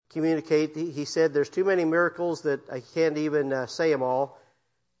communicate. He said there's too many miracles that I can't even say them all.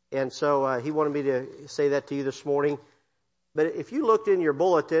 And so he wanted me to say that to you this morning. But if you looked in your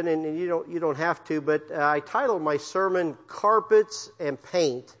bulletin, and you don't have to, but I titled my sermon "Carpets and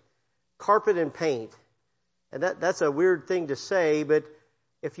Paint." Carpet and paint. And that's a weird thing to say, but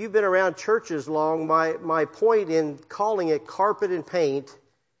if you've been around churches long, my point in calling it carpet and paint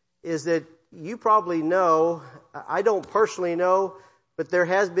is that you probably know, I don't personally know, but there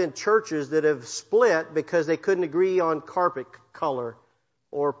has been churches that have split because they couldn't agree on carpet color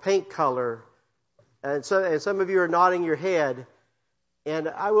or paint color. And some of you are nodding your head. And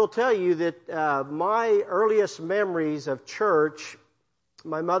I will tell you that my earliest memories of church,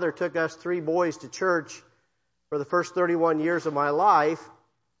 my mother took us 3 boys to church for the first 31 years of my life.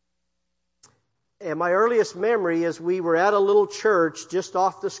 And my earliest memory is we were at a little church just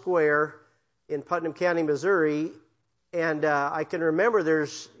off the square in Putnam County, Missouri. And I can remember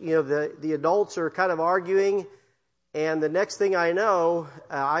there's, the adults are kind of arguing. And the next thing I know,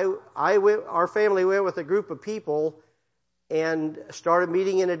 our family went with a group of people and started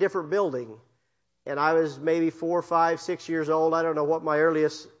meeting in a different building. And I was maybe 4, 5, 6 years old. I don't know what my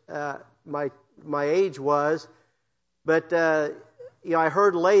earliest, my age was. But, I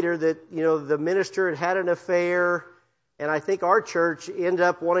heard later that, the minister had an affair. And I think our church ended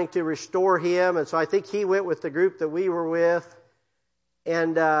up wanting to restore him. And so I think he went with the group that we were with.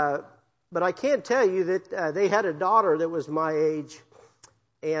 And, but I can tell you that they had a daughter that was my age.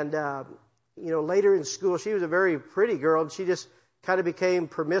 And, later in school, she was a very pretty girl. And she just kind of became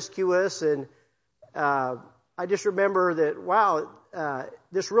promiscuous. And I just remember that, wow,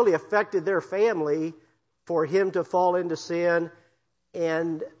 this really affected their family for him to fall into sin.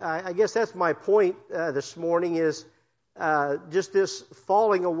 And I guess that's my point this morning is just this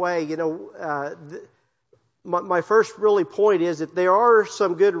falling away. My first really point is that there are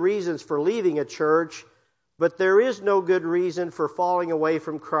some good reasons for leaving a church, but there is no good reason for falling away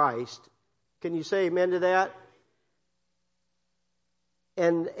from Christ. Can you say amen to that?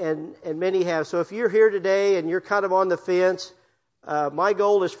 And many have. So if you're here today and you're kind of on the fence, my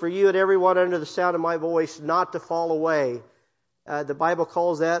goal is for you and everyone under the sound of my voice not to fall away. The Bible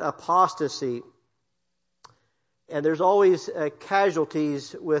calls that apostasy. And there's always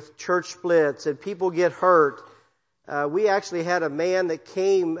casualties with church splits, and people get hurt. We actually had a man that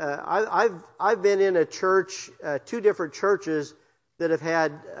came. I've been in a church, 2 different churches that have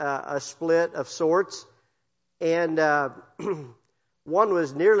had a split of sorts, and one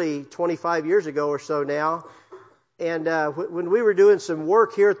was nearly 25 years ago or so now. And when we were doing some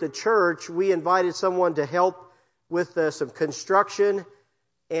work here at the church, we invited someone to help with some construction.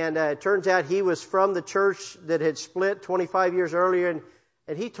 And it turns out he was from the church that had split 25 years earlier.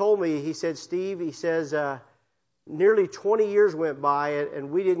 And he told me, he said, Steve, he says, nearly 20 years went by and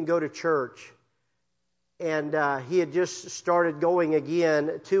we didn't go to church. And he had just started going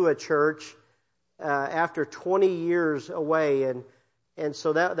again to a church after 20 years away. And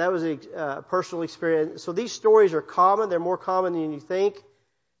so that was a personal experience. So these stories are common. They're more common than you think.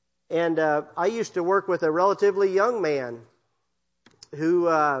 And I used to work with a relatively young man who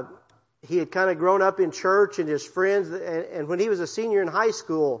he had kind of grown up in church and his friends. And when he was a senior in high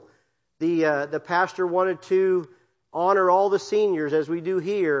school, the pastor wanted to honor all the seniors as we do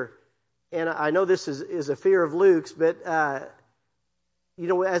here. And I know this is a fear of Luke's, but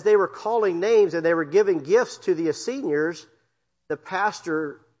as they were calling names and they were giving gifts to the seniors, the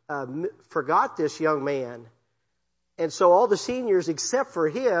pastor forgot this young man. And so all the seniors except for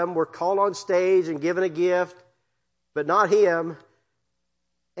him were called on stage and given a gift, but not him.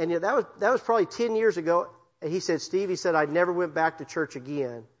 And that was probably 10 years ago. And he said, Steve, he said, I never went back to church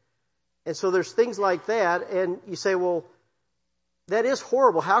again. And so there's things like that. And you say, well, that is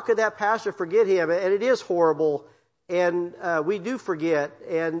horrible. How could that pastor forget him? And it is horrible. And we do forget.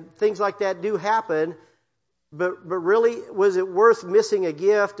 And things like that do happen. But really, was it worth missing a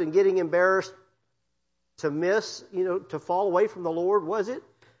gift and getting embarrassed to miss, to fall away from the Lord? Was it?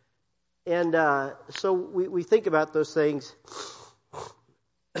 And so we think about those things.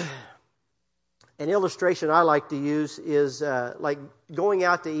 An illustration I like to use is like going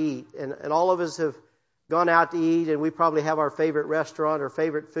out to eat. And all of us have gone out to eat, and we probably have our favorite restaurant or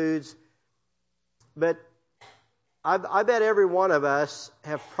favorite foods. But I bet every one of us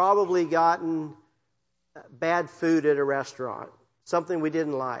have probably gotten bad food at a restaurant, something we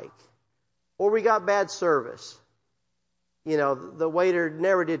didn't like. Or we got bad service. The waiter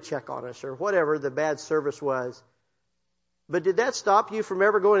never did check on us or whatever the bad service was. But did that stop you from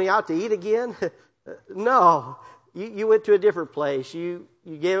ever going out to eat again? No. You went to a different place. You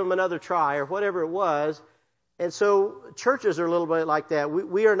gave them another try or whatever it was. And so churches are a little bit like that.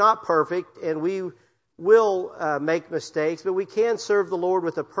 We are not perfect, and we will make mistakes, but we can serve the Lord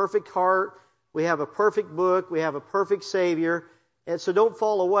with a perfect heart. We have a perfect book. We have a perfect Savior. And so don't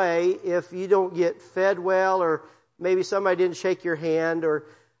fall away if you don't get fed well, or maybe somebody didn't shake your hand, or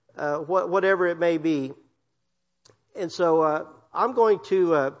whatever it may be. And so I'm going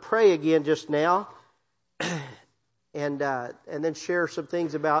to pray again just now, and then share some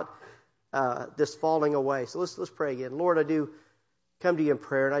things about this falling away. So let's pray again. Lord, I do come to you in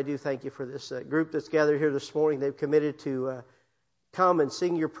prayer, and I do thank you for this group that's gathered here this morning. They've committed to come and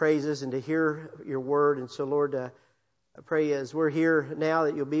sing your praises and to hear your word. And so, Lord, I pray as we're here now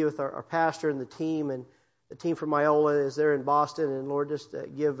that you'll be with our pastor and the team from Iola as they're in Boston. And Lord, just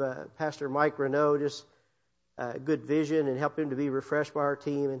give Pastor Mike Renaud just good vision and help him to be refreshed by our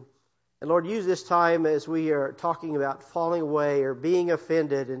team. And Lord, use this time as we are talking about falling away or being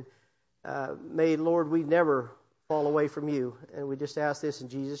offended. And may, Lord, we never fall away from you. And we just ask this in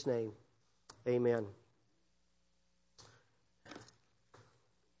Jesus' name. Amen.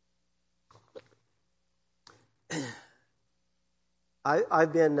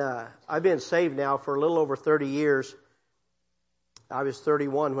 I've been saved now for a little over 30 years. I was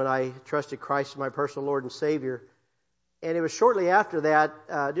 31 when I trusted Christ as my personal Lord and Savior. And it was shortly after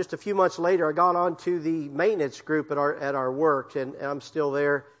that, just a few months later, I got on to the maintenance group at our work, and I'm still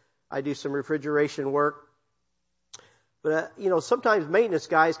there. I do some refrigeration work. But, sometimes maintenance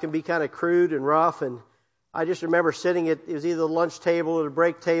guys can be kind of crude and rough, and I just remember sitting it was either the lunch table or the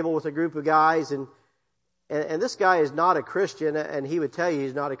break table with a group of guys, and this guy is not a Christian, and he would tell you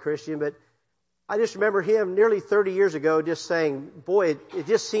he's not a Christian, but I just remember him nearly 30 years ago just saying, boy, it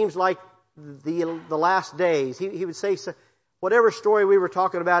just seems like the last days. He would say, whatever story we were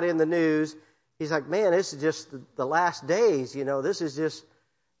talking about in the news, he's like, man, this is just the last days. This is just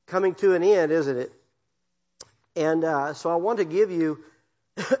coming to an end, isn't it? And so I want to give you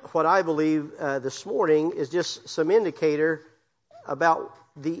what I believe this morning is just some indicator about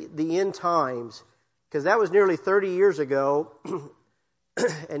the end times, because that was nearly 30 years ago.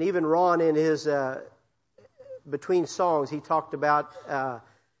 And even Ron, in his between songs, he talked about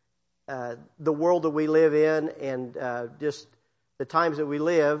the world that we live in and just the times that we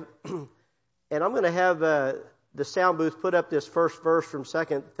live. And I'm going to have the sound booth put up this first verse from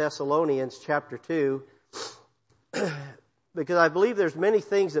 2 Thessalonians chapter 2, because I believe there's many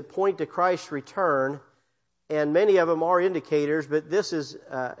things that point to Christ's return, and many of them are indicators, but this is,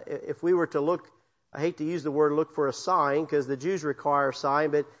 if we were to look, I hate to use the word look for a sign, because the Jews require a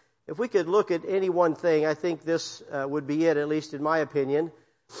sign, but if we could look at any one thing, I think this would be it, at least in my opinion.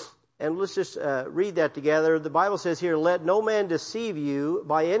 And let's just read that together. The Bible says here, let no man deceive you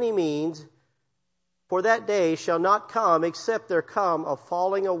by any means, for that day shall not come except there come a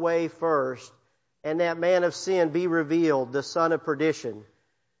falling away first, and that man of sin be revealed, the son of perdition.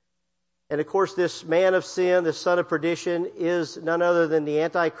 And of course, this man of sin, the son of perdition, is none other than the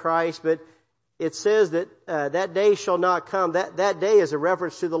Antichrist, but it says that that day shall not come. That day is a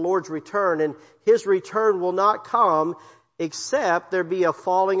reference to the Lord's return, and His return will not come except there be a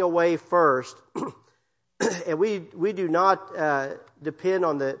falling away first. And we do not depend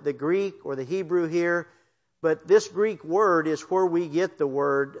on the Greek or the Hebrew here, but this Greek word is where we get the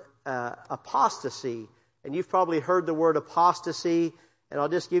word apostasy. And you've probably heard the word apostasy, and I'll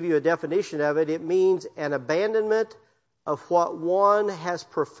just give you a definition of it. It means an abandonment of what one has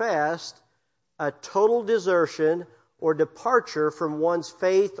professed, a total desertion or departure from one's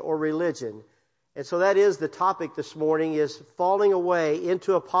faith or religion. And so that is the topic this morning, is falling away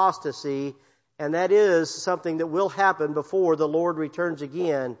into apostasy, and that is something that will happen before the Lord returns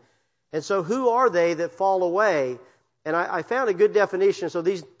again. And so who are they that fall away? And I found a good definition. So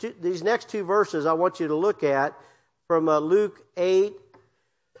these next two verses I want you to look at from Luke 8.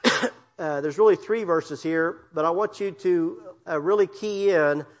 There's really 3 verses here, but I want you to really key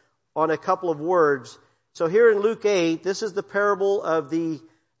in on a couple of words. So here in Luke 8, this is the parable of the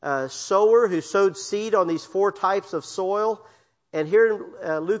sower who sowed seed on these 4 types of soil. And here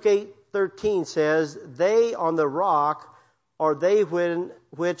in Luke 8:13 says, they on the rock are they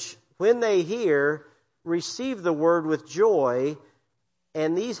which when they hear receive the word with joy,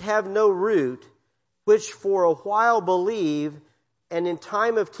 and these have no root, which for a while believe, and in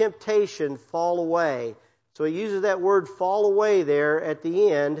time of temptation fall away. So he uses that word fall away there at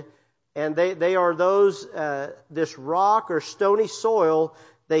the end. And they are those, this rock or stony soil,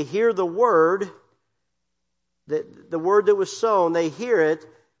 they hear the word, the word that was sown, they hear it,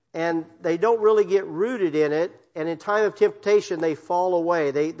 and they don't really get rooted in it, and in time of temptation they fall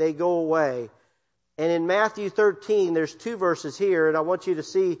away, they go away. And in Matthew 13, there's 2 verses here, and I want you to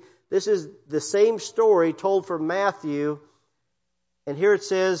see This is the same story told from Matthew. And here it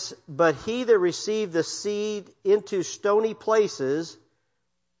says, "But he that received the seed into stony places,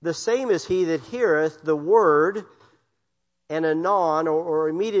 the same is he that heareth the word, and anon," or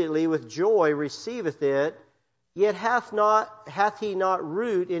immediately with joy receiveth it, "yet hath he not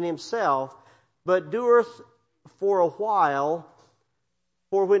root in himself, but doeth for a while.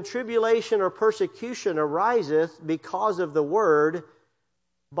 For when tribulation or persecution ariseth because of the word,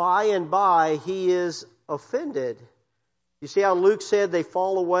 by and by he is offended." You see how Luke said they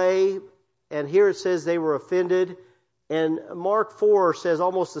fall away, and here it says they were offended. And Mark 4 says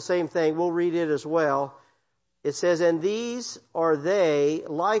almost the same thing. We'll read it as well. It says, "And these are they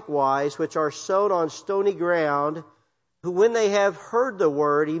likewise which are sown on stony ground, who when they have heard the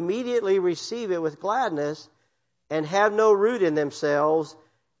word, immediately receive it with gladness, and have no root in themselves,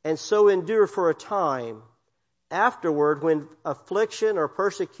 and so endure for a time. Afterward, when affliction or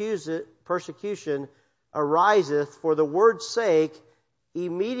persecution ariseth for the word's sake,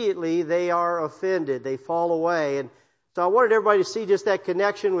 immediately they are offended." They fall away. And so I wanted everybody to see just that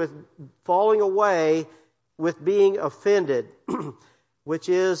connection with falling away with being offended, which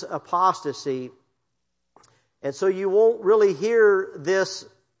is apostasy. And so you won't really hear this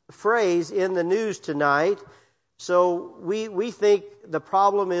phrase in the news tonight. So we think the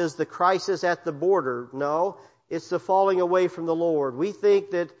problem is the crisis at the border. No, it's the falling away from the Lord. We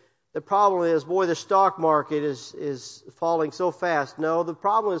think that the problem is, boy, the stock market is falling so fast. No, the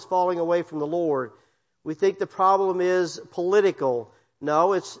problem is falling away from the Lord. We think the problem is political.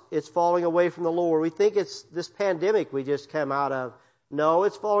 No, it's falling away from the Lord. We think it's this pandemic we just came out of. No,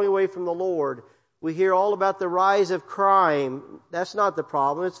 it's falling away from the Lord. We hear all about the rise of crime. That's not the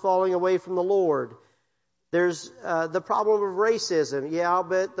problem. It's falling away from the Lord. There's the problem of racism. Yeah,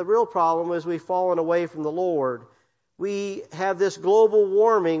 but the real problem is we've fallen away from the Lord. We have this global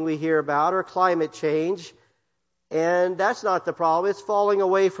warming we hear about, or climate change, and that's not the problem. It's falling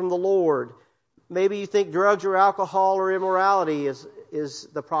away from the Lord. Maybe you think drugs or alcohol or immorality is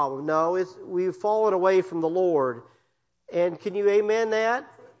the problem. No, we've fallen away from the Lord. And can you amen that?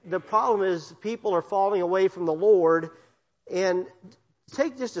 The problem is people are falling away from the Lord. And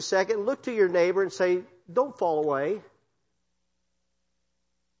take just a second, look to your neighbor and say, "Don't fall away."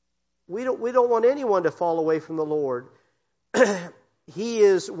 We don't want anyone to fall away from the Lord. He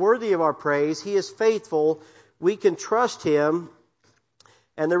is worthy of our praise. He is faithful. We can trust Him.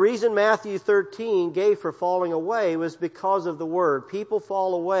 And the reason Matthew 13 gave for falling away was because of the Word. People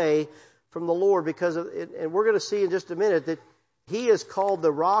fall away from the Lord because of it. And we're going to see in just a minute that He is called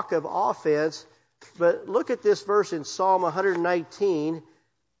the rock of offense. But look at this verse in Psalm 119.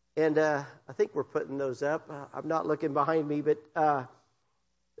 And I think we're putting those up. I'm not looking behind me, but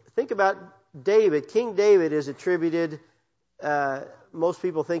think about David. King David is attributed, most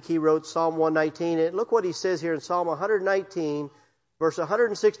people think he wrote Psalm 119. And look what he says here in Psalm 119, verse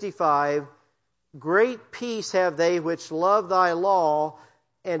 165. "Great peace have they which love thy law,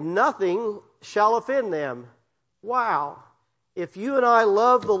 and nothing shall offend them." Wow. If you and I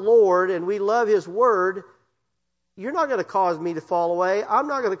love the Lord and we love His Word, you're not going to cause me to fall away. I'm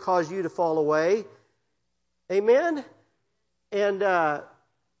not going to cause you to fall away. Amen?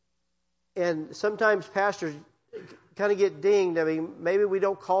 And sometimes pastors kind of get dinged. I mean, maybe we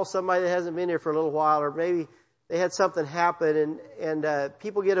don't call somebody that hasn't been here for a little while, or maybe they had something happen, and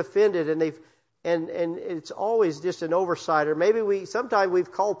people get offended, and it's always just an oversight. Or maybe sometimes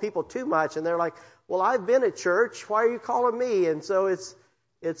we've called people too much, and they're like, "Well, I've been at church. Why are you calling me?" And so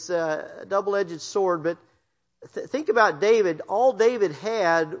it's a double-edged sword. But think about David. All David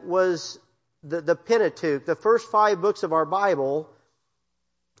had was the Pentateuch, the first 5 books of our Bible.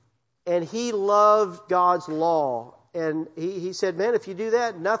 And he loved God's law. And he said, man, if you do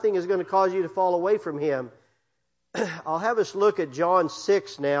that, nothing is going to cause you to fall away from Him. I'll have us look at John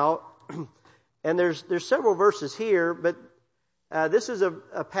 6 now. And there's several verses here, but this is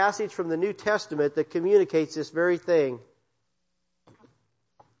a passage from the New Testament that communicates this very thing.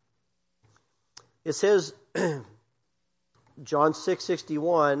 It says, John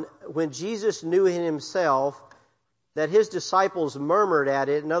 6:61, "When Jesus knew in Himself that His disciples murmured at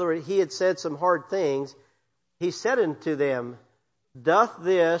it," in other words, He had said some hard things, He said unto them, "Doth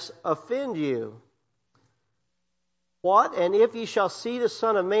this offend you? What? And if ye shall see the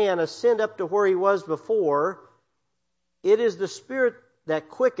Son of Man ascend up to where He was before, it is the Spirit that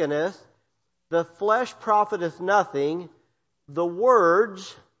quickeneth, the flesh profiteth nothing. The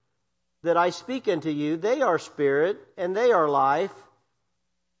words that I speak unto you, they are spirit, and they are life.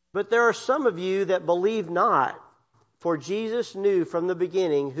 But there are some of you that believe not. For Jesus knew from the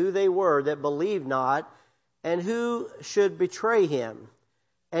beginning who they were that believed not, and who should betray Him.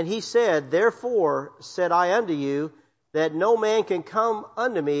 And he said, Therefore said I unto you, that no man can come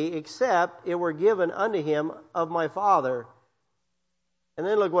unto me, except it were given unto him of my Father. And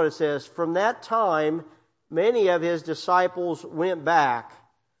then look what it says. From that time, many of his disciples went back.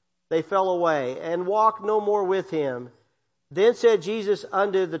 They fell away, and walked no more with him. Then said Jesus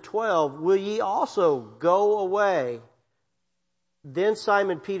unto the 12, Will ye also go away? Then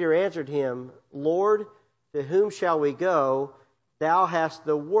Simon Peter answered him, Lord, to whom shall we go? Thou hast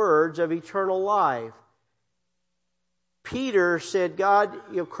the words of eternal life. Peter said, God,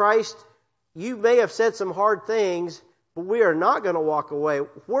 Christ, you may have said some hard things, but we are not going to walk away.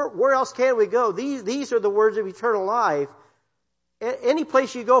 Where else can we go? These are the words of eternal life. Any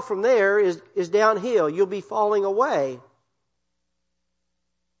place you go from there is downhill. You'll be falling away.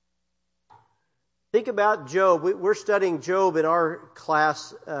 Think about Job. We're studying Job in our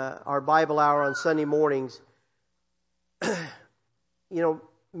class, our Bible hour on Sunday mornings.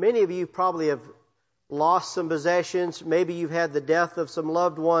 Many of you probably have lost some possessions. Maybe you've had the death of some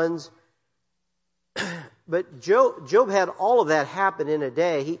loved ones. But Job had all of that happen in a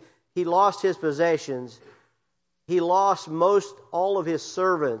day. He lost his possessions. He lost all of his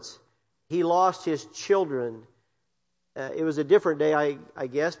servants. He lost his children. It was a different day, I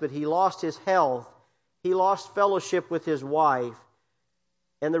guess, but he lost his health. He lost fellowship with his wife.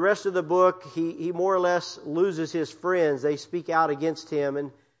 And the rest of the book, he more or less loses his friends. They speak out against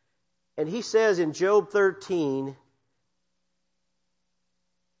him. And he says in Job 13,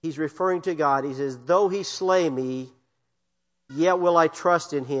 he's referring to God. He says, Though he slay me, yet will I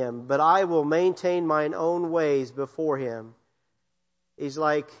trust in him, but I will maintain mine own ways before him. He's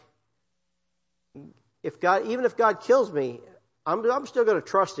like, even if God kills me, I'm still going to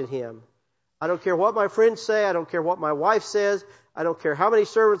trust in him. I don't care what my friends say. I don't care what my wife says. I don't care how many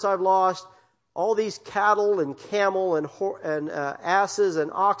servants I've lost. All these cattle and camel and asses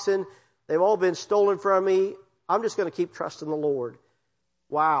and oxen, they've all been stolen from me. I'm just going to keep trusting the Lord.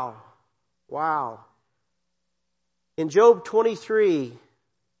 Wow. In Job 23,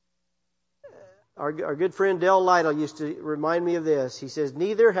 our good friend Del Lytle used to remind me of this. He says,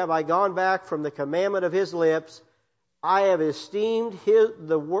 Neither have I gone back from the commandment of his lips. I have esteemed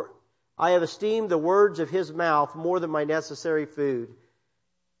the words of his mouth more than my necessary food.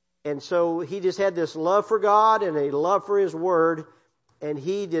 And so he just had this love for God and a love for his word, and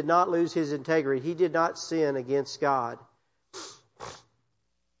he did not lose his integrity. He did not sin against God.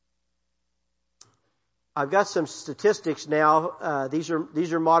 I've got some statistics now. These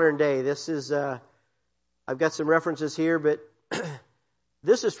are modern day. This is I've got some references here, but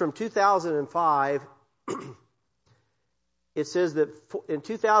this is from 2005. It says that in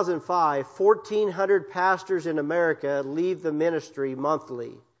 2005, 1,400 pastors in America leave the ministry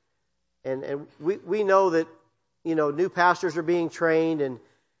monthly. And we know that, new pastors are being trained,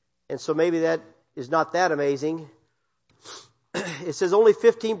 and so maybe that is not that amazing. It says only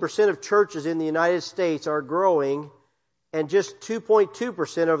 15% of churches in the United States are growing, and just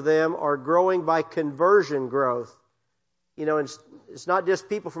 2.2% of them are growing by conversion growth. It's not just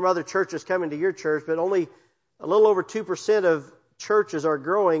people from other churches coming to your church, but only a little over 2% of churches are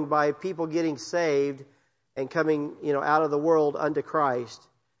growing by people getting saved and coming, out of the world unto Christ.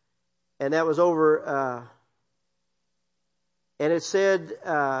 And that was over, and it said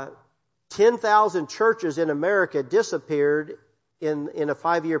 10,000 churches in America disappeared in a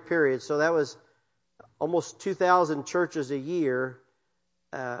 5-year period. So that was almost 2,000 churches a year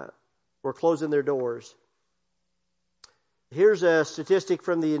were closing their doors. Here's a statistic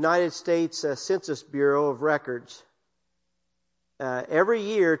from the United States Census Bureau of Records. Every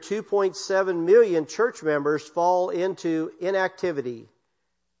year, 2.7 million church members fall into inactivity.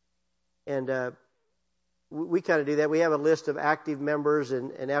 And we kind of do that. We have a list of active members,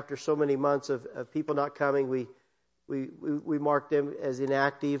 and after so many months of people not coming, we mark them as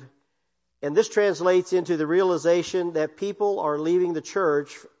inactive. And this translates into the realization that people are leaving the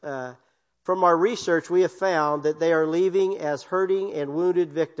church. From our research, we have found that they are leaving as hurting and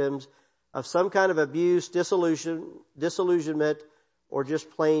wounded victims of some kind of abuse, disillusionment, or just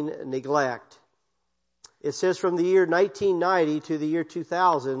plain neglect. It says from the year 1990 to the year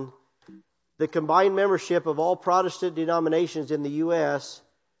 2000, the combined membership of all Protestant denominations in the U.S.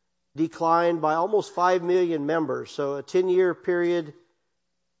 declined by almost 5 million members. So a 10-year period,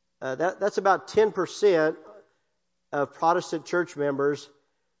 that's about 10% of Protestant church members.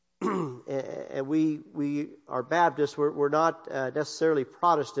 And we are Baptists. We're not necessarily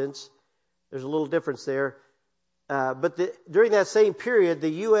Protestants. There's a little difference there. But during that same period, the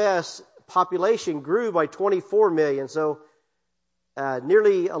U.S. population grew by 24 million. So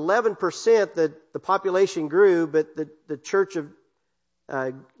nearly 11% the population grew, but the Church of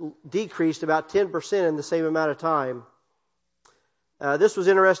decreased about 10% in the same amount of time. This was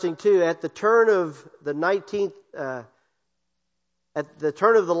interesting too. At the turn of the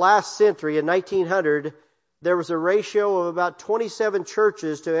last century, in 1900, there was a ratio of about 27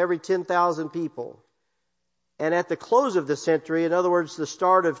 churches to every 10,000 people. And at the close of the century, in other words, the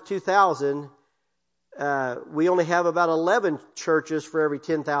start of 2000, we only have about 11 churches for every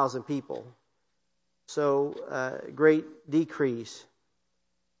 10,000 people. So, great decrease.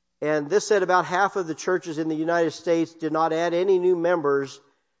 And this said about half of the churches in the United States did not add any new members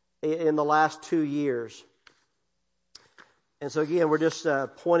in the last 2 years. And so again, we're just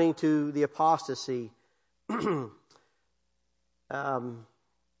pointing to the apostasy.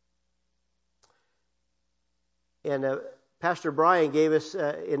 Pastor Brian gave us,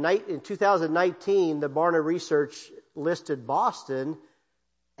 in 2019, the Barna Research listed Boston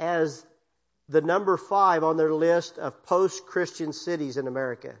as the number 5 on their list of post-Christian cities in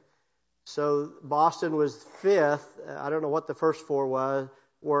America. So Boston was 5th. I don't know what the first 4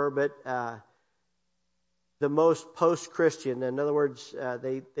 were, but the most post-Christian. In other words,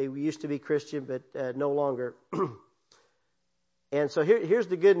 they used to be Christian, but no longer. And so here's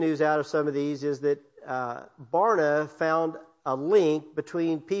the good news out of some of these is that Barna found a link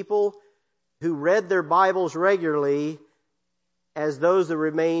between people who read their Bibles regularly as those that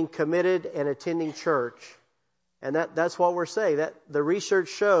remain committed and attending church. And that's what we're saying. That the research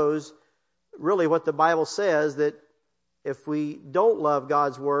shows really what the Bible says, that if we don't love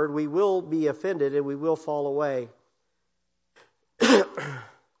God's Word, we will be offended and we will fall away.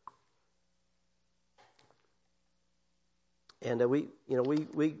 And we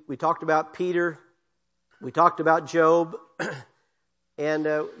talked about Peter, we talked about Job, and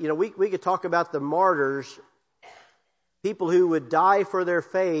we could talk about the martyrs, people who would die for their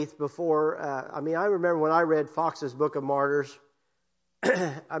faith before. I remember when I read Fox's Book of Martyrs,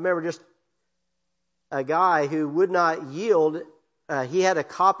 I remember just a guy who would not yield. He had a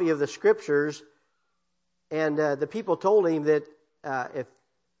copy of the Scriptures, and the people told him that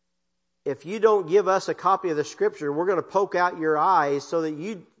if you don't give us a copy of the Scripture, we're going to poke out your eyes so that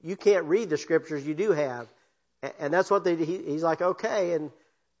you can't read the Scriptures you do have. And that's what he's like, okay. And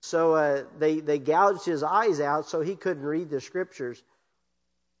so they gouged his eyes out so he couldn't read the Scriptures.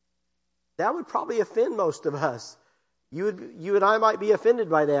 That would probably offend most of us. You and I might be offended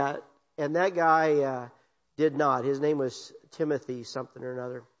by that. And that guy did not. His name was Timothy something or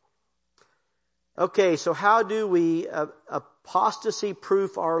another. Okay, so how do we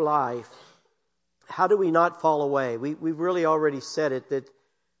apostasy-proof our life? How do we not fall away? We've really already said it, that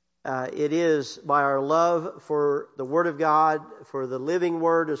it is by our love for the Word of God, for the living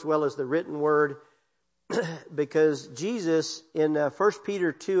Word as well as the written Word. Because Jesus, in 1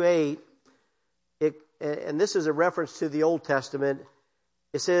 Peter 2:8, and this is a reference to the Old Testament,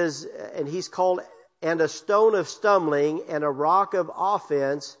 it says, and he's called, and a stone of stumbling and a rock of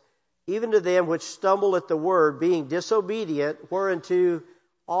offense, even to them which stumble at the word, being disobedient, whereunto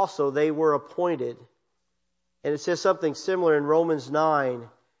also they were appointed. And it says something similar in Romans 9.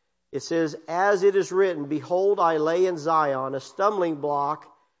 It says, as it is written, behold, I lay in Zion a stumbling block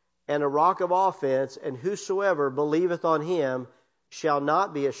and a rock of offense, and whosoever believeth on him shall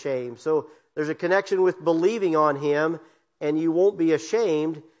not be ashamed. So there's a connection with believing on him, and you won't be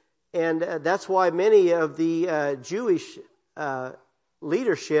ashamed. And that's why many of the Jewish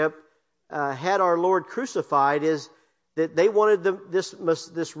leadership had our Lord crucified, is that they wanted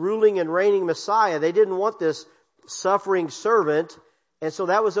this ruling and reigning Messiah. They didn't want this suffering servant, and so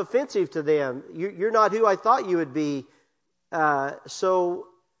that was offensive to them. You're not who I thought you would be. So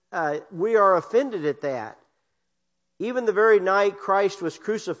we are offended at that. Even the very night Christ was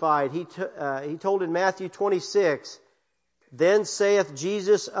crucified, he told in Matthew 26, then saith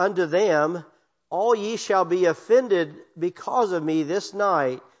Jesus unto them, all ye shall be offended because of me this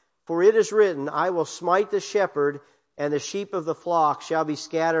night, for it is written, I will smite the shepherd, and the sheep of the flock shall be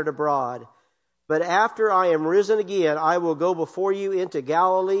scattered abroad. But after I am risen again, I will go before you into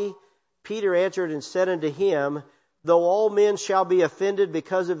Galilee. Peter answered and said unto him, though all men shall be offended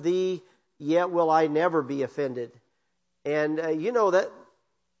because of thee, yet will I never be offended. And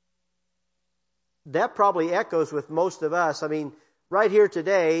that probably echoes with most of us. I mean, right here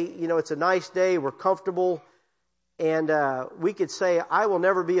today, it's a nice day, we're comfortable, and we could say, I will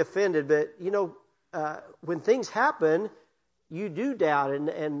never be offended. But, when things happen, you do doubt,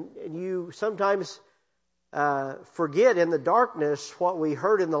 and you sometimes forget in the darkness what we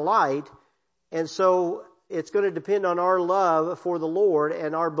heard in the light. And so it's going to depend on our love for the Lord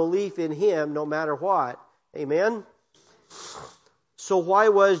and our belief in Him no matter what. Amen? So why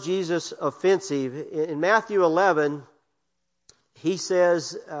was Jesus offensive? In Matthew 11, he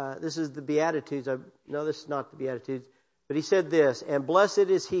says, this is the Beatitudes. No, this is not the Beatitudes. But he said this, and blessed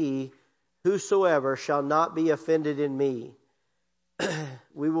is he whosoever shall not be offended in me.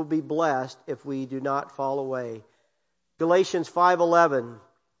 We will be blessed if we do not fall away. Galatians 5:11.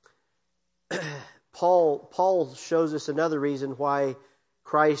 Paul shows us another reason why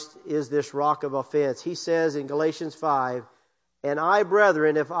Christ is this rock of offense. He says in Galatians 5, and I,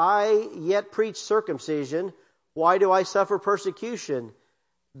 brethren, if I yet preach circumcision, why do I suffer persecution?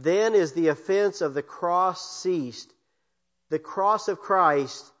 Then is the offense of the cross ceased. The cross of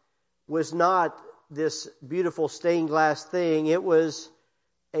Christ was not this beautiful stained glass thing. It was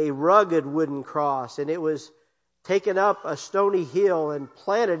a rugged wooden cross, and it was taken up a stony hill and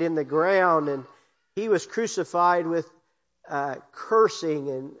planted in the ground, and he was crucified with cursing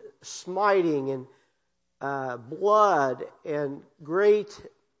and smiting and blood and great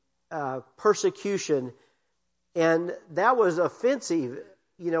persecution. And that was offensive.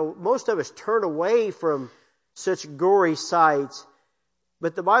 You know, most of us turn away from such gory sights.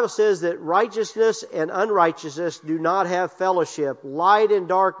 But the Bible says that righteousness and unrighteousness do not have fellowship. Light and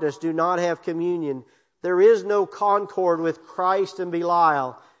darkness do not have communion. There is no concord with Christ and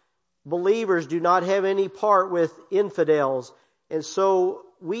Belial. Believers do not have any part with infidels. And so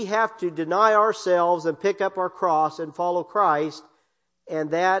we have to deny ourselves and pick up our cross and follow Christ. And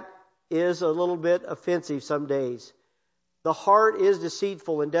that is a little bit offensive some days. The heart is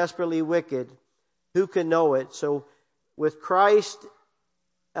deceitful and desperately wicked. Who can know it? So with Christ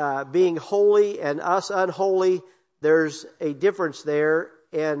being holy and us unholy, there's a difference there,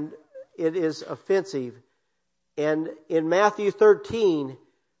 and it is offensive. And in Matthew 13,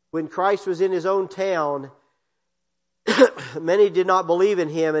 when Christ was in his own town, many did not believe in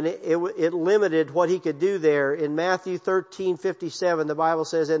him, and it limited what he could do there. In Matthew 13:57, the Bible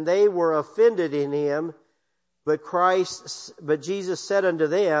says, and they were offended in him, but Jesus said unto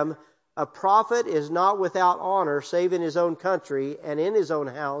them, a prophet is not without honor, save in his own country and in his own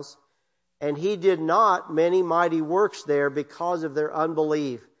house. And he did not many mighty works there because of their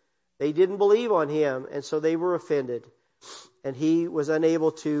unbelief. They didn't believe on him, and so they were offended. And he was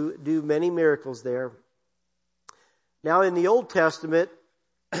unable to do many miracles there. Now in the Old Testament,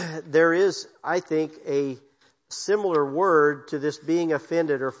 there is, I think, a similar word to this being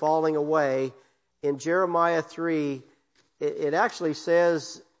offended or falling away. In Jeremiah 3, it actually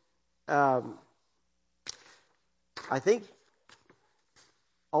says, I think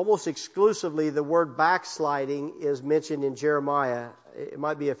almost exclusively the word backsliding is mentioned in Jeremiah. It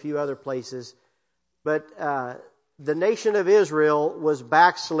might be a few other places. But the nation of Israel was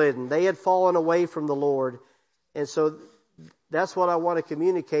backslidden. They had fallen away from the Lord. And so that's what I want to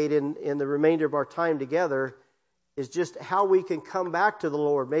communicate in the remainder of our time together, is just how we can come back to the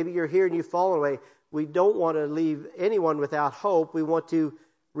Lord. Maybe you're here and you've fallen away. We don't want to leave anyone without hope. We want to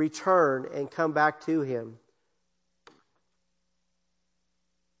return and come back to him.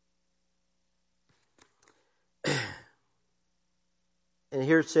 And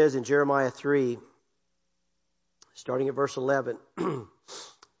here it says in Jeremiah 3, starting at verse 11,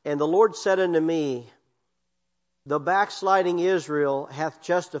 and the Lord said unto me, the backsliding Israel hath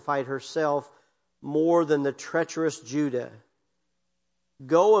justified herself more than the treacherous Judah.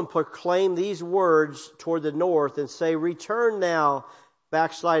 Go and proclaim these words toward the north, and say, return now,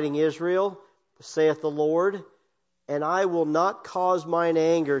 backsliding Israel, saith the Lord, and I will not cause mine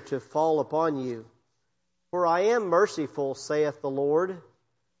anger to fall upon you. For I am merciful, saith the Lord,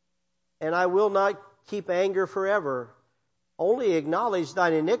 and I will not keep anger forever. Only acknowledge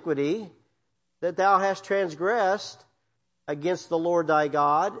thine iniquity, that thou hast transgressed against the Lord thy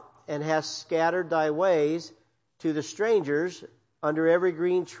God, and hast scattered thy ways to the strangers under every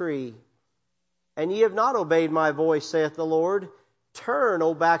green tree. And ye have not obeyed my voice, saith the Lord. Turn,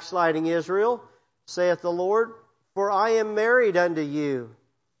 O backsliding Israel, saith the Lord, for I am married unto you.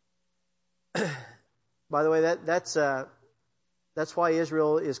 By the way, that's why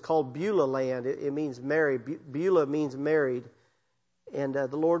Israel is called Beulah land. It means married. Beulah means married. And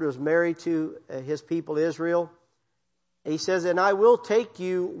the Lord was married to his people Israel. He says, and I will take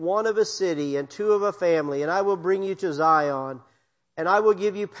you one of a city and two of a family, and I will bring you to Zion, and I will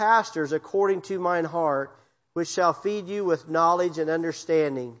give you pastors according to mine heart, which shall feed you with knowledge and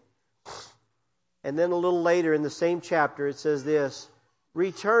understanding. And then a little later in the same chapter it says this,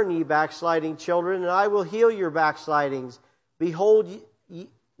 return ye backsliding children, and I will heal your backslidings. Behold,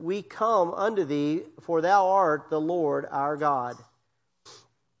 we come unto thee, for thou art the Lord our God.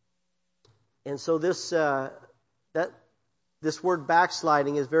 And so this word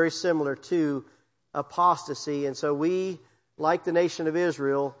backsliding is very similar to apostasy. And so we, like the nation of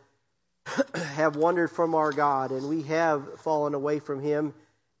Israel, have wandered from our God, and we have fallen away from Him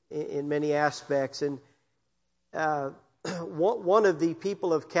in many aspects. And one of the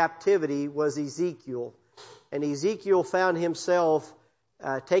people of captivity was Ezekiel. And Ezekiel found himself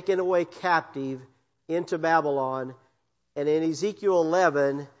taken away captive into Babylon. And in Ezekiel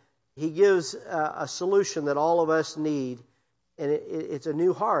 11, he gives a solution that all of us need. And it's a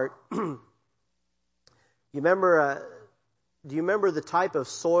new heart. Do you remember the type of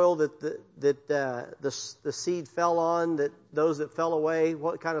soil that the seed fell on, that those that fell away?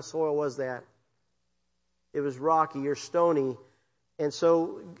 What kind of soil was that? It was rocky or stony. And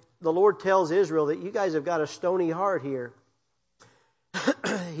so the Lord tells Israel that you guys have got a stony heart here.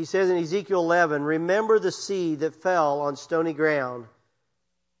 He says in Ezekiel 11, remember the seed that fell on stony ground.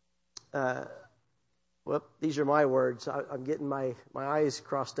 These are my words. I'm getting my eyes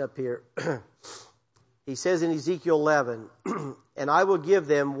crossed up here. He says in Ezekiel 11, and I will give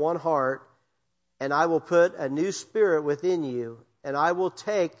them one heart, and I will put a new spirit within you, and I will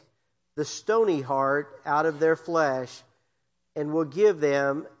take the stony heart out of their flesh, and will give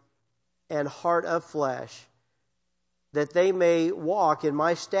them an heart of flesh, that they may walk in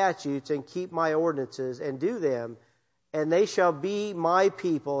my statutes and keep my ordinances and do them, and they shall be my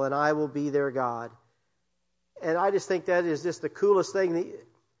people, and I will be their God. And I just think that is just the coolest thing.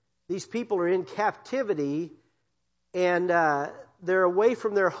 These people are in captivity, and they're away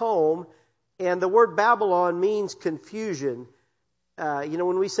from their home, and the word Babylon means confusion.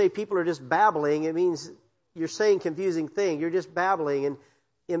 When we say people are just babbling, it means you're saying confusing thing. You're just babbling. And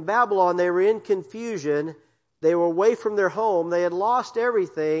in Babylon, they were in confusion. They were away from their home. They had lost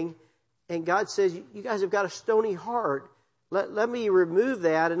everything. And God says, you guys have got a stony heart. Let me remove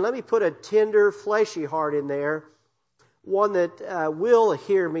that, and let me put a tender, fleshy heart in there. One that will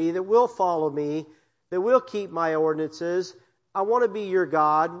hear me, that will follow me, that will keep my ordinances. I want to be your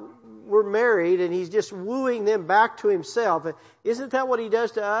God. We're married, and He's just wooing them back to Himself. Isn't that what He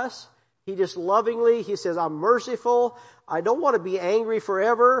does to us? He just lovingly, He says, I'm merciful. I don't want to be angry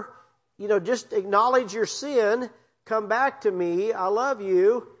forever. Just acknowledge your sin. Come back to me. I love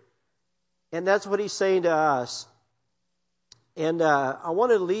you. And that's what He's saying to us. And I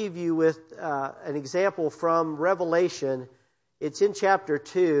want to leave you with an example from Revelation. It's in chapter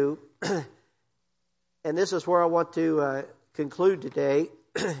 2. And this is where I want to conclude today.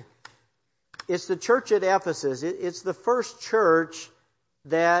 It's the church at Ephesus. It's the first church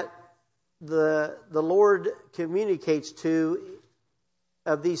that the Lord communicates to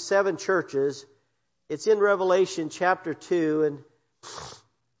of these 7 churches. It's in Revelation chapter 2, and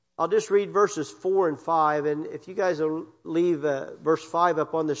I'll just read verses 4 and 5, and if you guys will leave verse 5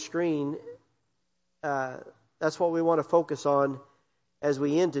 up on the screen, that's what we want to focus on as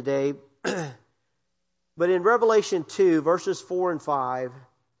we end today. But in Revelation 2, verses 4 and 5,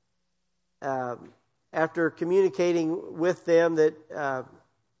 after communicating with them that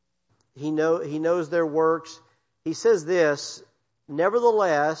he knows their works, he says this,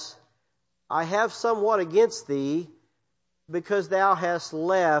 nevertheless, I have somewhat against thee, because thou hast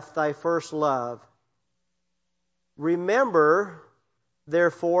left thy first love. Remember,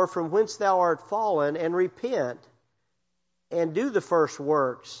 therefore, from whence thou art fallen, and repent, and do the first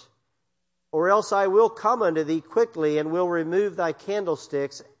works. Or else I will come unto thee quickly, and will remove thy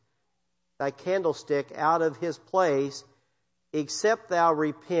candlestick out of his place, except thou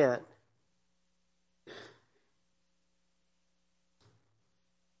repent.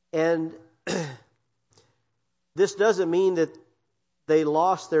 And this doesn't mean that they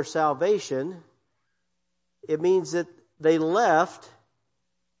lost their salvation. It means that they left.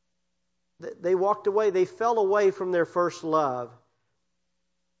 They walked away. They fell away from their first love.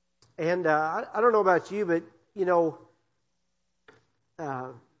 And I don't know about you, but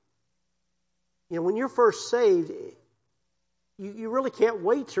when you're first saved, you really can't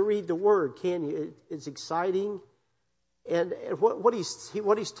wait to read the Word, can you? It's exciting. And what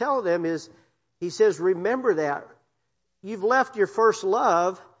he's telling them is, he says, remember that. You've left your first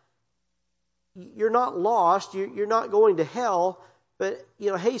love. You're not lost. You're not going to hell. But,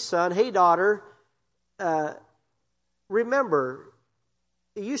 hey son, hey daughter, remember,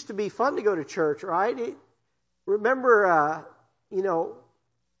 it used to be fun to go to church, right? Remember,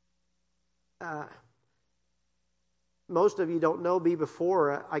 most of you don't know me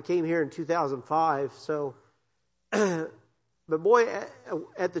before. I came here in 2005, so... But boy,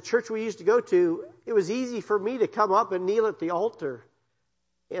 at the church we used to go to, it was easy for me to come up and kneel at the altar.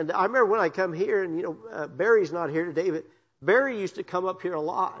 And I remember when I come here, and Barry's not here today, but Barry used to come up here a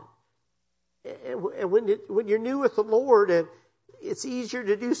lot. And when you're new with the Lord, and it's easier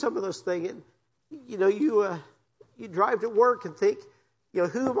to do some of those things. And you drive to work and think,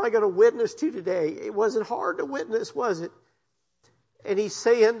 who am I going to witness to today? It wasn't hard to witness, was it? And he's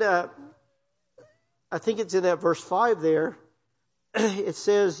saying, I think it's in that verse 5 there, it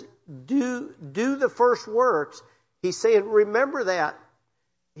says, do the first works. He's saying, remember that.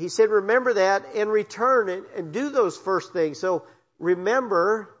 He said, remember that and return and do those first things. So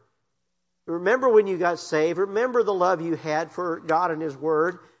remember when you got saved. Remember the love you had for God and His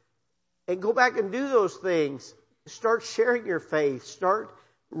Word. And go back and do those things. Start sharing your faith. Start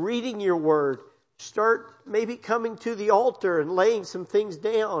reading your Word. Start maybe coming to the altar and laying some things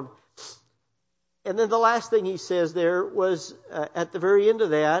down. And then the last thing he says there was at the very end of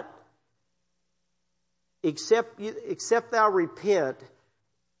that, except thou repent.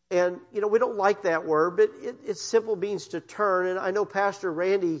 And, we don't like that word, but it simple means to turn. And I know Pastor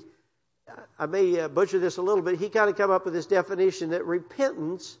Randy, I may butcher this a little bit, he kind of come up with this definition that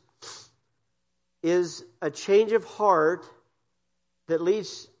repentance is a change of heart that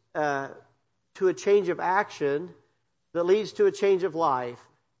leads to a change of action that leads to a change of life.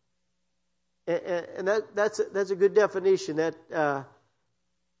 And that's a good definition,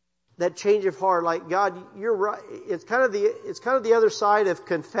 that change of heart, like, God, you're right. It's kind of the other side of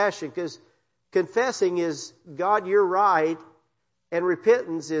confession, because confessing is, God, you're right, and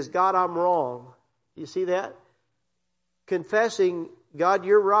repentance is, God, I'm wrong. You see that? Confessing, God,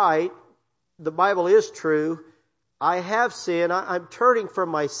 you're right. The Bible is true. I have sinned. I'm turning from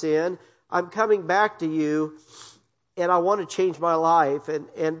my sin. I'm coming back to you, and I want to change my life.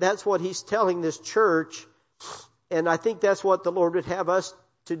 And that's what he's telling this church. And I think that's what the Lord would have us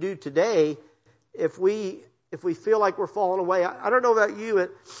to do today. If we feel like we're falling away. I don't know about you,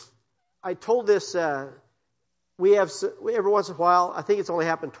 but I told this, we every once in a while, I think it's only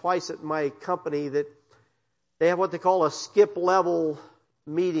happened twice at my company, that they have what they call a skip level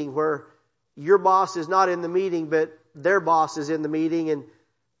meeting, where your boss is not in the meeting, but their boss is in the meeting, and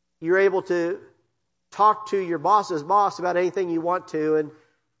you're able to talk to your boss's boss about anything you want to.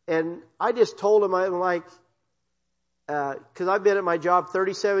 And I just told him, I'm like, because I've been at my job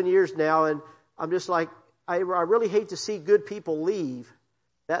 37 years now, and I'm just like, I really hate to see good people leave.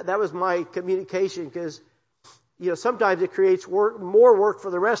 That was my communication, because sometimes it creates more work for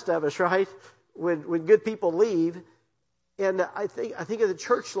the rest of us, right? When good people leave. And I think of the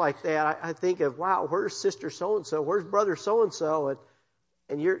church like that. I think of, wow, where's sister so and so? Where's brother so and so?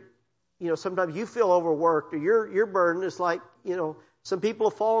 And you're, sometimes you feel overworked, or your burden is like, some people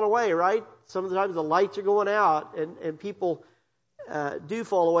have fallen away, right? Sometimes the lights are going out, and people do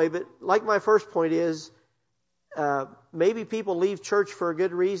fall away. But like my first point is, maybe people leave church for a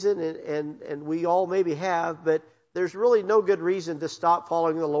good reason, and we all maybe have, but there's really no good reason to stop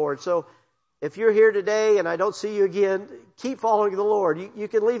following the Lord. So if you're here today and I don't see you again, keep following the Lord. You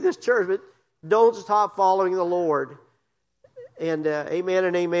can leave this church, but don't stop following the Lord. And amen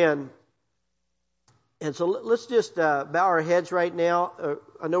and amen. And so let's just bow our heads right now.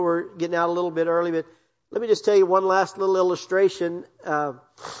 I know we're getting out a little bit early, but let me just tell you one last little illustration.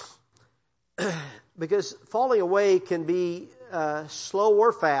 Because falling away can be slow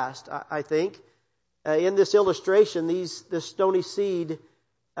or fast, I think. In this illustration, this stony seed,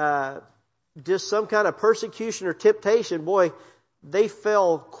 just some kind of persecution or temptation, boy, they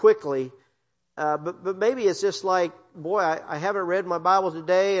fell quickly. But maybe it's just like, boy, I haven't read my Bible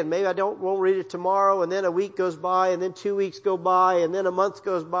today, and maybe I won't read it tomorrow, and then a week goes by, and then 2 weeks go by, and then a month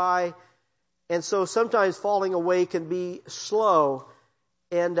goes by. And so sometimes falling away can be slow.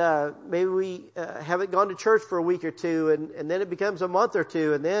 And maybe we haven't gone to church for a week or two, and then it becomes a month or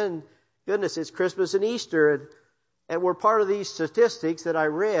two, and then, goodness, it's Christmas and Easter. And we're part of these statistics that I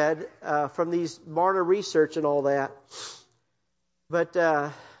read from these Barna research and all that.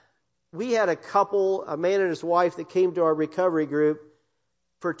 But we had a couple, a man and his wife, that came to our recovery group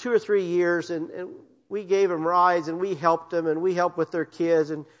for 2 or 3 years, and we gave them rides, and we helped them, and we helped with their kids,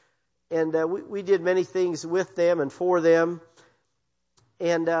 and we did many things with them and for them.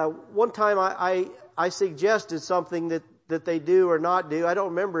 And one time I suggested something that they do or not do. I don't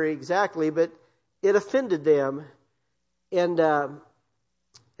remember exactly, but it offended them. And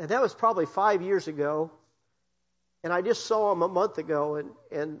that was probably 5 years ago. And I just saw him a month ago,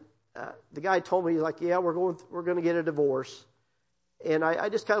 and the guy told me, he's like, yeah, we're going to get a divorce. And I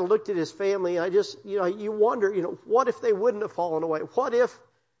just kind of looked at his family, and I just, you wonder, what if they wouldn't have fallen away? What if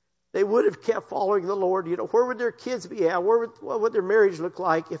they would have kept following the Lord? Where would their kids be at? What would their marriage look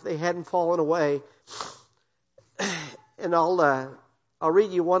like if they hadn't fallen away? And I'll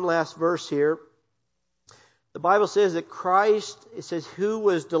read you one last verse here. The Bible says that Christ, it says, who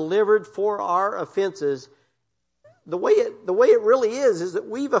was delivered for our offenses. The way it really is that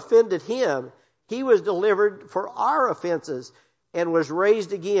we've offended him. He was delivered for our offenses. and was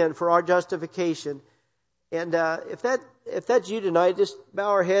raised again for our justification. And if that's you tonight, just bow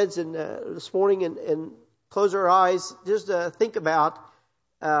our heads and this morning and close our eyes. Just think about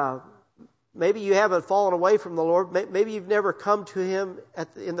maybe you haven't fallen away from the Lord. Maybe you've never come to Him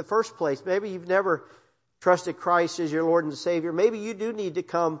in the first place. Maybe you've never trusted Christ as your Lord and Savior. Maybe you do need to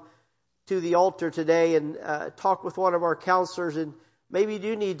come to the altar today and talk with one of our counselors, and maybe you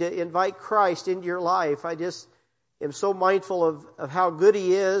do need to invite Christ into your life. I just am so mindful of how good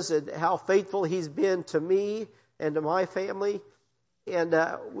He is and how faithful He's been to me and to my family. And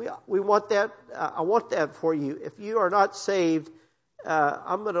we want that. I want that for you. If you are not saved,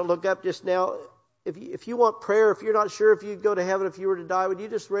 I'm going to look up just now. If you want prayer, if you're not sure if you'd go to heaven if you were to die, would you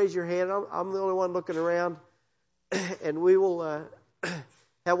just raise your hand? I'm the only one looking around, and we will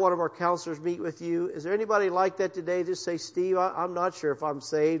have one of our counselors meet with you. Is there anybody like that today? Just say, Steve, I'm not sure if I'm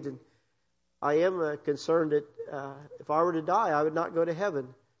saved, and I am concerned that if I were to die, I would not go to heaven.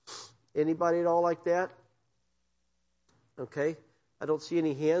 Anybody at all like that? Okay, I don't see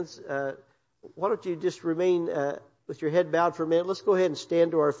any hands. Why don't you just remain with your head bowed for a minute? Let's go ahead and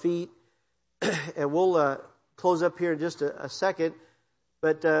stand to our feet, and we'll close up here in just a second.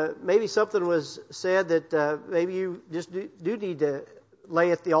 But maybe something was said that maybe you just do need to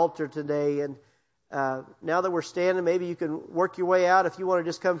lay at the altar today. And now that we're standing, maybe you can work your way out. If you want to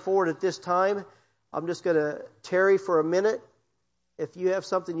just come forward at this time, I'm just going to tarry for a minute. If you have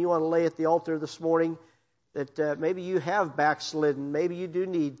something you want to lay at the altar this morning, that maybe you have backslidden, maybe you do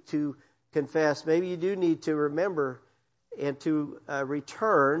need to confess, maybe you do need to remember and to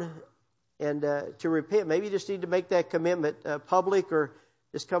return and to repent. Maybe you just need to make that commitment public, or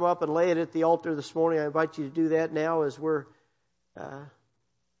just come up and lay it at the altar this morning. I invite you to do that now as we're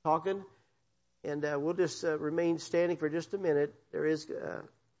talking. And we'll just remain standing for just a minute. There is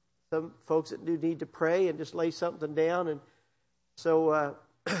some folks that do need to pray and just lay something down. And so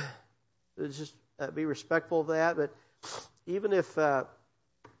just be respectful of that. But even if, like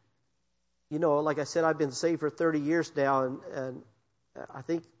I said, I've been saved for 30 years now, and I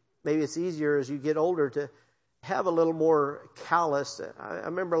think maybe it's easier as you get older to have a little more callous. I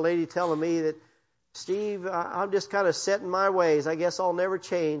remember a lady telling me that, Steve, I'm just kind of set in my ways. I guess I'll never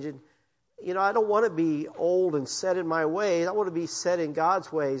change. And, I don't want to be old and set in my ways. I want to be set in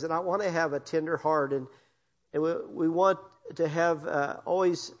God's ways. And I want to have a tender heart. And we want to have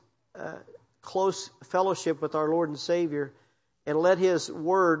always close fellowship with our Lord and Savior, and let His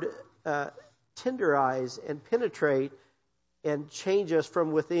Word tenderize and penetrate and change us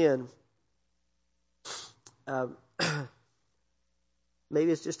from within.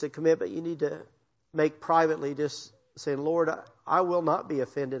 Maybe it's just a commitment you need to make privately, just saying, Lord, I will not be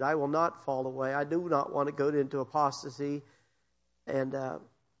offended. I will not fall away. I do not want to go into apostasy, and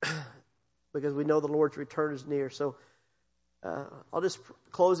because we know the Lord's return is near. So I'll just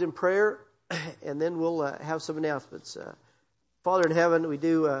close in prayer, and then we'll have some announcements. Father in heaven, we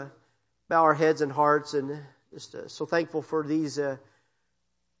do bow our heads and hearts, and just so thankful for these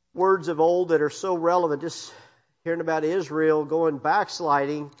words of old that are so relevant. Just hearing about Israel going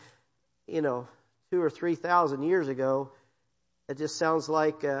backsliding, 2,000 or 3,000 years ago. It just sounds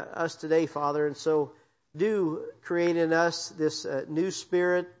like us today, Father. And so do create in us this new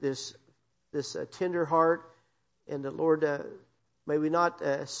spirit, this tender heart. And Lord, may we not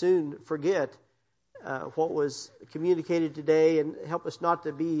soon forget what was communicated today, and help us not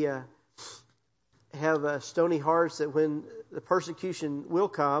to be have stony hearts, that when the persecution will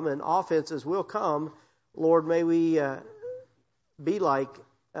come and offenses will come, Lord, may we be like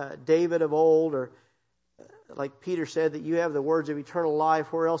David of old, or like Peter said, that you have the words of eternal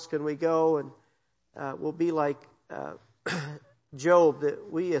life. Where else can we go? And we'll be like Job,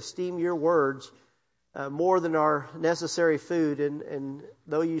 that we esteem your words more than our necessary food. And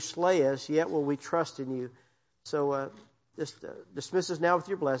though you slay us, yet will we trust in you. So just dismiss us now with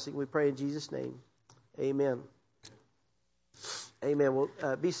your blessing. We pray in Jesus' name. Amen. Amen.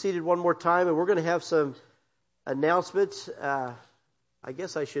 We'll be seated one more time, and we're going to have some announcements. I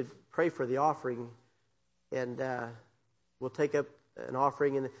guess I should pray for the offering, and we'll take up an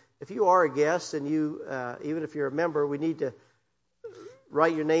offering. And if you are a guest, and you, even if you're a member, we need to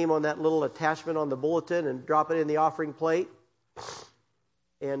write your name on that little attachment on the bulletin and drop it in the offering plate.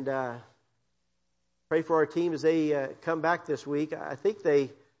 And pray for our team as they come back this week. I think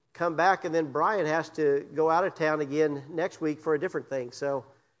they come back, and then Brian has to go out of town again next week for a different thing. So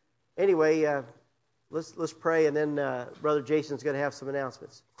anyway, let's pray, and then Brother Jason's going to have some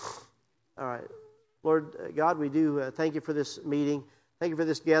announcements. All right. Lord God, we do thank you for this meeting. Thank you for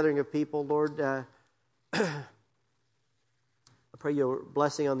this gathering of people. Lord, I pray your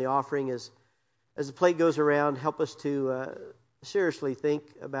blessing on the offering as the plate goes around. Help us to seriously think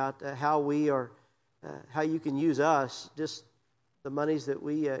about how you can use us, just the monies that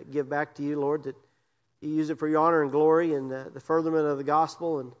we give back to you, Lord, that you use it for your honor and glory and the furtherment of the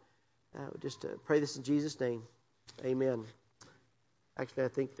gospel. And just pray this in Jesus' name. Amen. Actually, I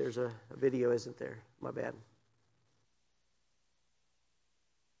think there's a video, isn't there? My bad.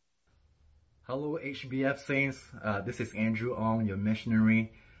 Hello, HBF Saints. This is Andrew Ong, your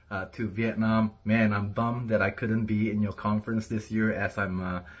missionary to Vietnam. Man, I'm bummed that I couldn't be in your conference this year as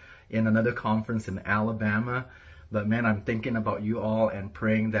I'm in another conference in Alabama. But man, I'm thinking about you all and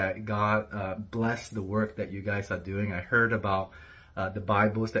praying that God bless the work that you guys are doing. I heard about the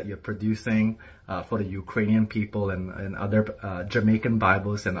Bibles that you're producing for the Ukrainian people and other Jamaican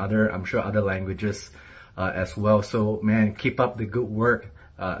Bibles and I'm sure other languages as well. So man, keep up the good work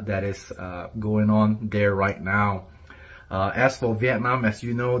that is going on there right now. As for Vietnam, as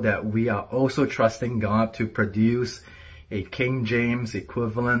you know, that we are also trusting God to produce a King James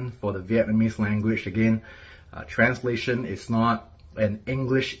equivalent for the Vietnamese language. Again, translation is not an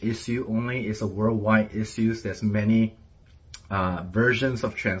English issue only, it's a worldwide issue. There's many versions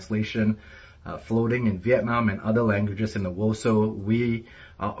of translation floating in Vietnam and other languages in the world. So we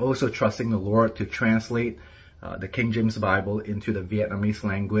are also trusting the Lord to translate the King James Bible into the Vietnamese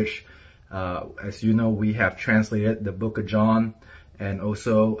language. As you know, we have translated the book of John and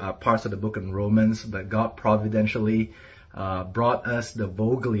also parts of the book of Romans, but God providentially brought us the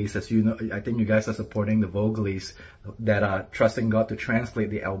Vogeles. As you know, I think you guys are supporting the Vogeles that are trusting God to translate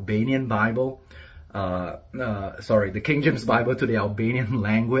the Albanian Bible, the King James Bible to the Albanian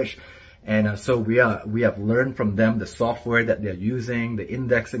language. And so we have learned from them the software that they're using, the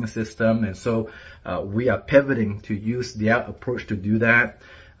indexing system, and so we are pivoting to use their approach to do that.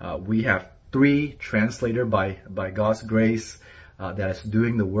 We have 3 translators by God's grace that is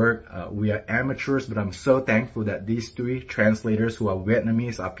doing the work. We are amateurs, but I'm so thankful that these 3 translators who are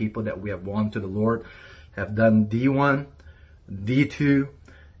Vietnamese are people that we have won to the Lord, have done D1, D2,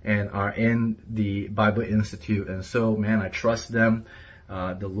 and are in the Bible Institute. And so, man, I trust them.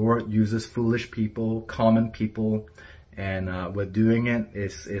 The Lord uses foolish people, common people, and we're doing it.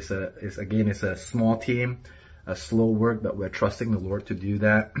 It's a small team, a slow work, but we're trusting the Lord to do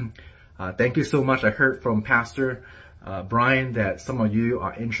that. Thank you so much. I heard from Pastor Brian that some of you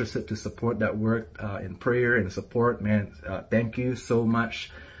are interested to support that work in prayer and support. Man, thank you so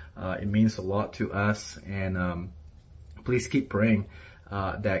much. It means a lot to us, and please keep praying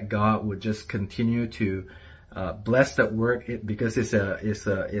that God would just continue to bless that work, because it's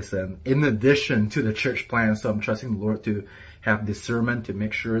an in addition to the church plan. So I'm trusting the Lord to have discernment to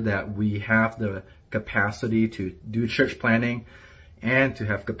make sure that we have the capacity to do church planning and to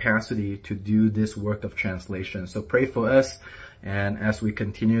have capacity to do this work of translation. So pray for us, and as we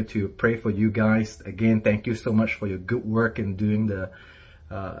continue to pray for you guys, again, thank you so much for your good work in doing the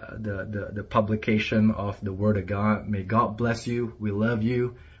publication of the Word of God. May God bless you. We love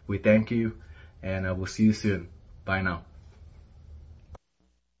you. We thank you, and we'll see you soon. Bye now.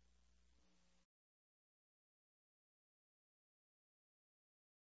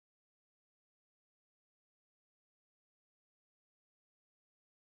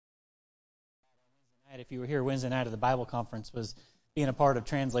 If you were here Wednesday night of the Bible conference, was being a part of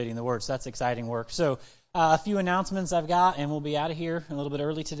translating the Word. So that's exciting work. So a few announcements I've got, and we'll be out of here a little bit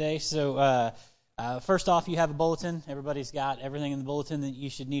early today. So first off, you have a bulletin. Everybody's got everything in the bulletin that you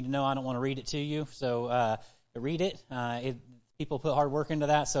should need to know. I don't want to read it to you, so read it. People put hard work into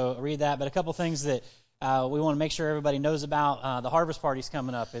that, so read that. But a couple things that we want to make sure everybody knows about. The harvest party's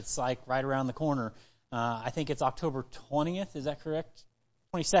coming up. It's like right around the corner. I think it's October 20th. Is that correct?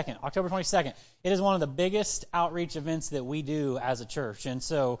 October 22nd. It is one of the biggest outreach events that we do as a church. And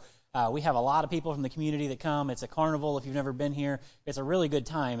so we have a lot of people from the community that come. It's a carnival. If you've never been here, it's a really good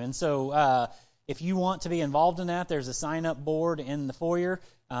time. And so if you want to be involved in that, there's a sign-up board in the foyer.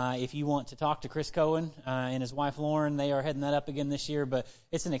 If you want to talk to Chris Cohen and his wife Lauren, they are heading that up again this year. But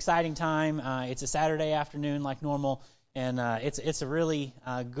it's an exciting time. It's a Saturday afternoon like normal. And it's a really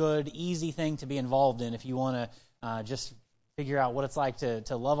good, easy thing to be involved in if you want to just figure out what it's like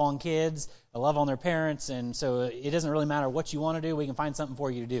to love on kids, to love on their parents. And so it doesn't really matter what you want to do. We can find something for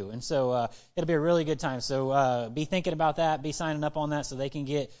you to do. And so it'll be a really good time. So be thinking about that. Be signing up on that so they can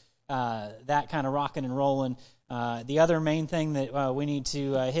get that kind of rocking and rolling. The other main thing that we need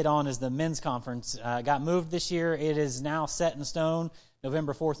to hit on is the men's conference. Got moved this year. It is now set in stone,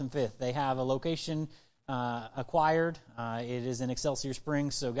 November 4th and 5th. They have a location acquired. It is in Excelsior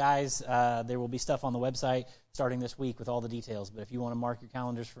Springs. So, guys, there will be stuff on the website starting this week with all the details. But if you want to mark your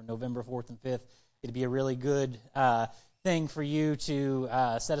calendars for November 4th and 5th, it'd be a really good thing for you to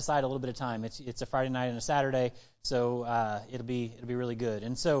set aside a little bit of time. It's a Friday night and a Saturday, so it'll be really good.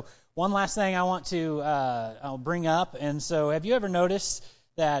 And so one last thing I want to I'll bring up. And so have you ever noticed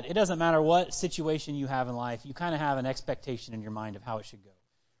that it doesn't matter what situation you have in life, you kind of have an expectation in your mind of how it should go,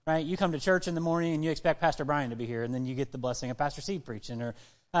 right? You come to church in the morning and you expect Pastor Brian to be here, and then you get the blessing of Pastor Steve preaching. Or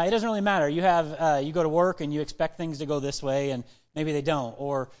it doesn't really matter. You go to work and you expect things to go this way, and maybe they don't.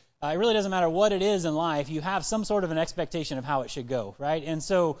 Or it really doesn't matter what it is in life. You have some sort of an expectation of how it should go, right? And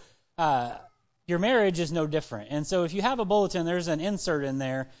so your marriage is no different. And so if you have a bulletin, there's an insert in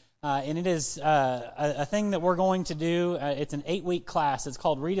there. And it is a thing that we're going to do. It's an 8-week class. It's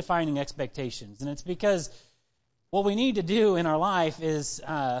called Redefining Expectations. And it's because what we need to do in our life is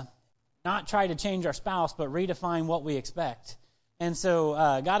not try to change our spouse, but redefine what we expect. And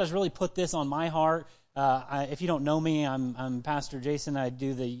so God has really put this on my heart. If you don't know me, I'm Pastor Jason. I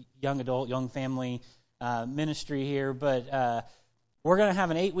do the young adult, young family ministry here. But we're going to have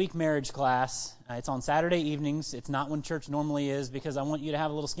an 8-week marriage class. It's on Saturday evenings. It's not when church normally is, because I want you to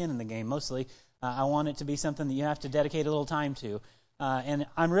have a little skin in the game, mostly. I want it to be something that you have to dedicate a little time to. And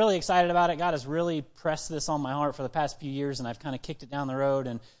I'm really excited about it. God has really pressed this on my heart for the past few years, and I've kind of kicked it down the road,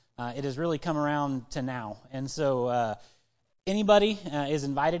 and it has really come around to now. And so anybody is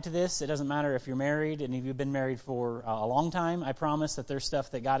invited to this. It doesn't matter if you're married, and if you've been married for a long time. I promise that there's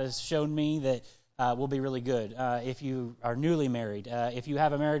stuff that God has shown me that will be really good. If you are newly married, if you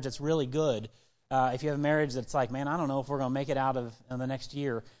have a marriage that's really good, if you have a marriage that's like, man, I don't know if we're going to make it out of the next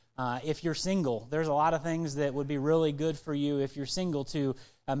year. If you're single, there's a lot of things that would be really good for you if you're single to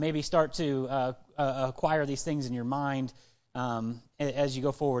maybe start to acquire these things in your mind as you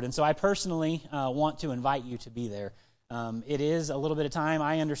go forward. And so I personally want to invite you to be there. It is a little bit of time.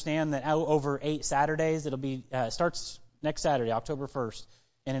 I understand that over 8 Saturdays, it'll be starts next Saturday, October 1st.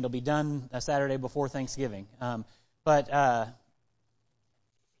 And it'll be done a Saturday before Thanksgiving. But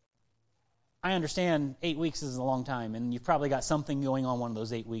I understand 8 weeks is a long time, and you've probably got something going on one of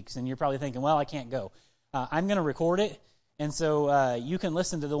those 8 weeks, and you're probably thinking, well, I can't go. I'm going to record it, and so you can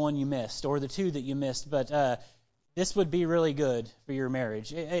listen to the one you missed or the 2 that you missed, but this would be really good for your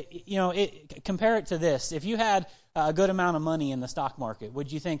marriage. Compare it to this. If you had a good amount of money in the stock market,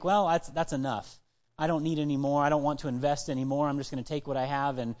 would you think, well, that's enough? I don't need any more. I don't want to invest anymore. I'm just going to take what I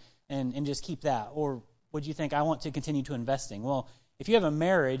have and just keep that. Or would you think, I want to continue to investing? Well, if you have a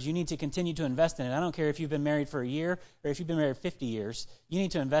marriage, you need to continue to invest in it. I don't care if you've been married for a year or if you've been married 50 years. You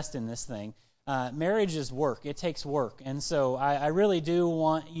need to invest in this thing. Marriage is work. It takes work. And so I really do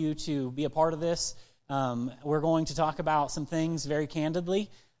want you to be a part of this. We're going to talk about some things very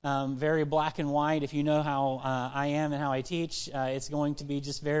candidly, very black and white. If you know how I am and how I teach, it's going to be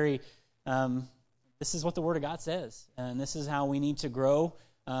just very... this is what the Word of God says, and this is how we need to grow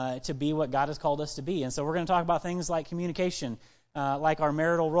to be what God has called us to be. And so we're going to talk about things like communication, like our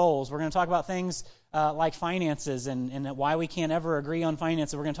marital roles. We're going to talk about things like finances and why we can't ever agree on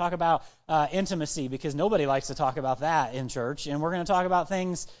finances. We're going to talk about intimacy, because nobody likes to talk about that in church. And we're going to talk about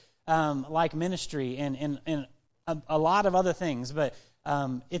things like ministry and a lot of other things. But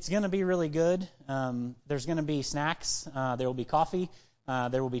it's going to be really good. There's going to be snacks. There will be coffee.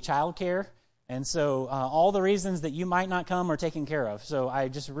 There will be childcare. And so all the reasons that you might not come are taken care of. So I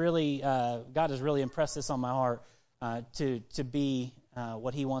just really, God has really impressed this on my heart to be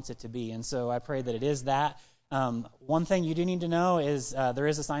what He wants it to be. And so I pray that it is that. One thing you do need to know is there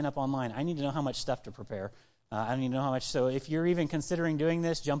is a sign up online. I need to know how much stuff to prepare. I need to know how much. So if you're even considering doing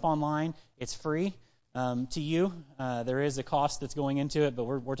this, jump online. It's free to you. There is a cost that's going into it, but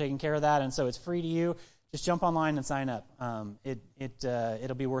we're taking care of that. And so it's free to you. Just jump online and sign up.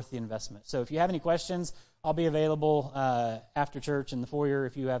 It'll be worth the investment. So if you have any questions, I'll be available after church in the foyer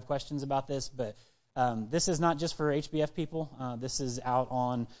if you have questions about this. But this is not just for HBF people. This is out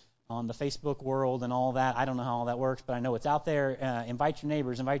on the Facebook world and all that. I don't know how all that works, but I know it's out there. Invite your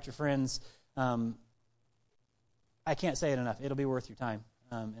neighbors, invite your friends. I can't say it enough. It'll be worth your time.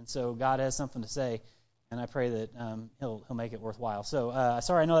 And so God has something to say, and I pray that He'll make it worthwhile. So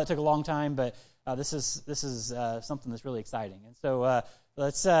sorry, I know that took a long time, but this is something that's really exciting. And so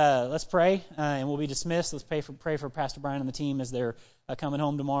let's pray, and we'll be dismissed. Let's pray for Pastor Brian and the team as they're coming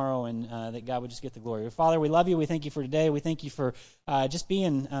home tomorrow, and that God would just get the glory. Father, we love you. We thank you for today. We thank you for just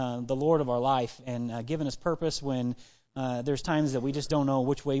being the Lord of our life and giving us purpose when there's times that we just don't know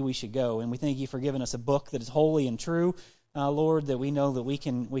which way we should go. And we thank you for giving us a book that is holy and true, Lord, that we know that we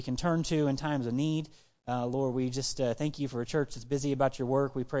can turn to in times of need. Lord, we just thank you for a church that's busy about your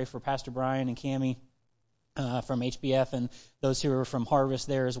work. We pray for Pastor Brian and Cammie from HBF and those who are from Harvest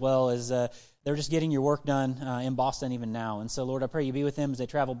there, as well as they're just getting your work done in Boston even now. And so, Lord, I pray you be with them as they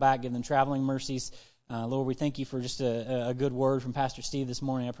travel back, give them traveling mercies. Lord, we thank you for just a good word from Pastor Steve this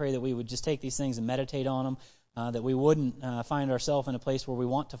morning. I pray that we would just take these things and meditate on them, that we wouldn't find ourselves in a place where we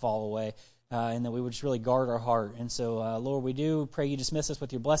want to fall away, and that we would just really guard our heart. And so, Lord, we do pray you dismiss us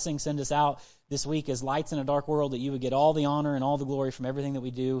with your blessing. Send us out this week as lights in a dark world, that you would get all the honor and all the glory from everything that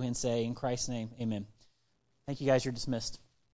we do, and say, in Christ's name, amen. Thank you, guys. You're dismissed.